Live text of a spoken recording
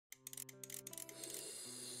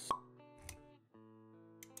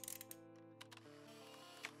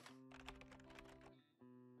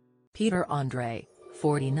Peter Andre,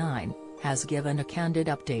 49, has given a candid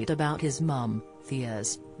update about his mum,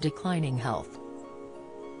 Thea's, declining health.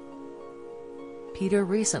 Peter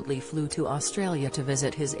recently flew to Australia to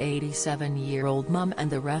visit his 87-year-old mum and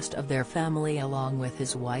the rest of their family along with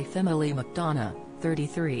his wife Emily McDonough,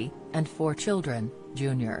 33, and 4 children,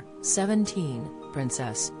 Junior, 17,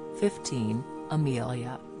 Princess, 15,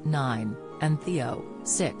 Amelia, 9, and Theo,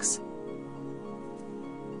 6.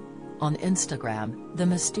 On Instagram, the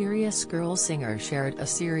mysterious girl singer shared a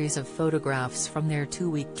series of photographs from their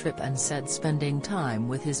 2-week trip and said spending time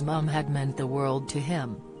with his mum had meant the world to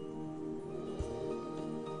him.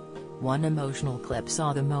 One emotional clip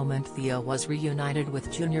saw the moment Theo was reunited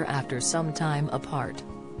with Junior after some time apart.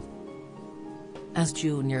 As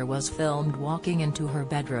Junior was filmed walking into her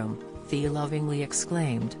bedroom, Theo lovingly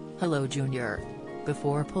exclaimed, "Hello Junior,"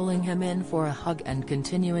 before pulling him in for a hug and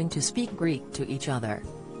continuing to speak Greek to each other.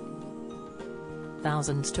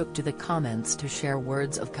 Thousands took to the comments to share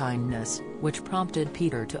words of kindness, which prompted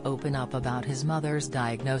Peter to open up about his mother's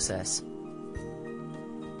diagnosis.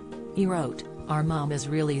 He wrote, "Our mom is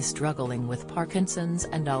really struggling with Parkinson's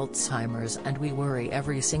and Alzheimer's and we worry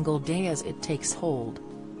every single day as it takes hold.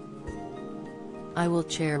 I will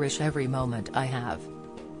cherish every moment I have."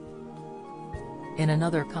 In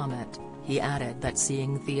another comment, he added that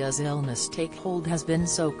seeing Thea's illness take hold has been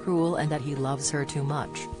so cruel and that he loves her too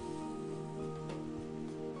much.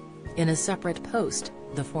 In a separate post,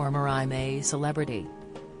 the former I'm a Celebrity.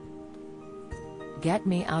 "Get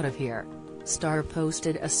me out of here" star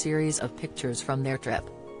posted a series of pictures from their trip.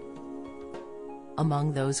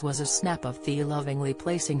 Among those was a snap of Thea lovingly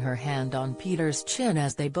placing her hand on Peter's chin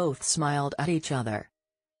as they both smiled at each other.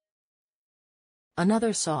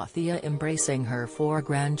 Another saw Thea embracing her 4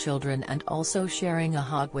 grandchildren and also sharing a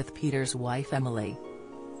hug with Peter's wife Emily.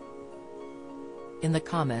 In the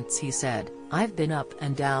comments he said, "I've been up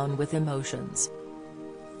and down with emotions.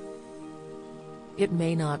 It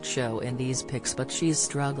may not show in these pics but she's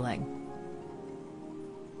struggling."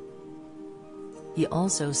 He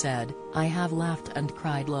also said, "I have laughed and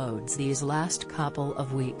cried loads these last couple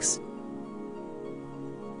of weeks.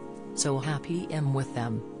 So happy I'm with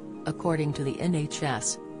them." According to the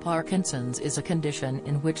NHS, Parkinson's is a condition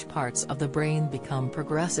in which parts of the brain become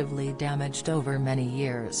progressively damaged over many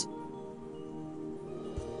years.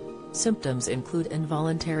 Symptoms include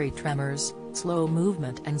involuntary tremors, slow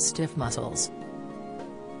movement and stiff muscles.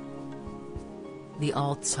 The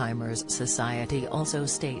Alzheimer's Society also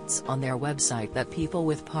states on their website that people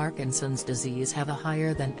with Parkinson's disease have a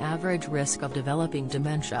higher than average risk of developing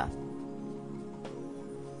dementia.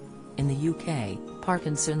 In the UK,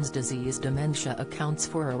 Parkinson's disease dementia accounts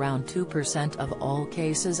for around 2% of all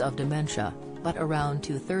cases of dementia, but around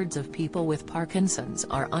 2/3 of people with Parkinson's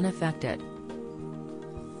are unaffected.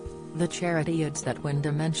 The charity adds that when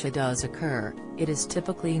dementia does occur, it is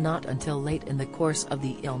typically not until late in the course of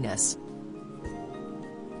the illness.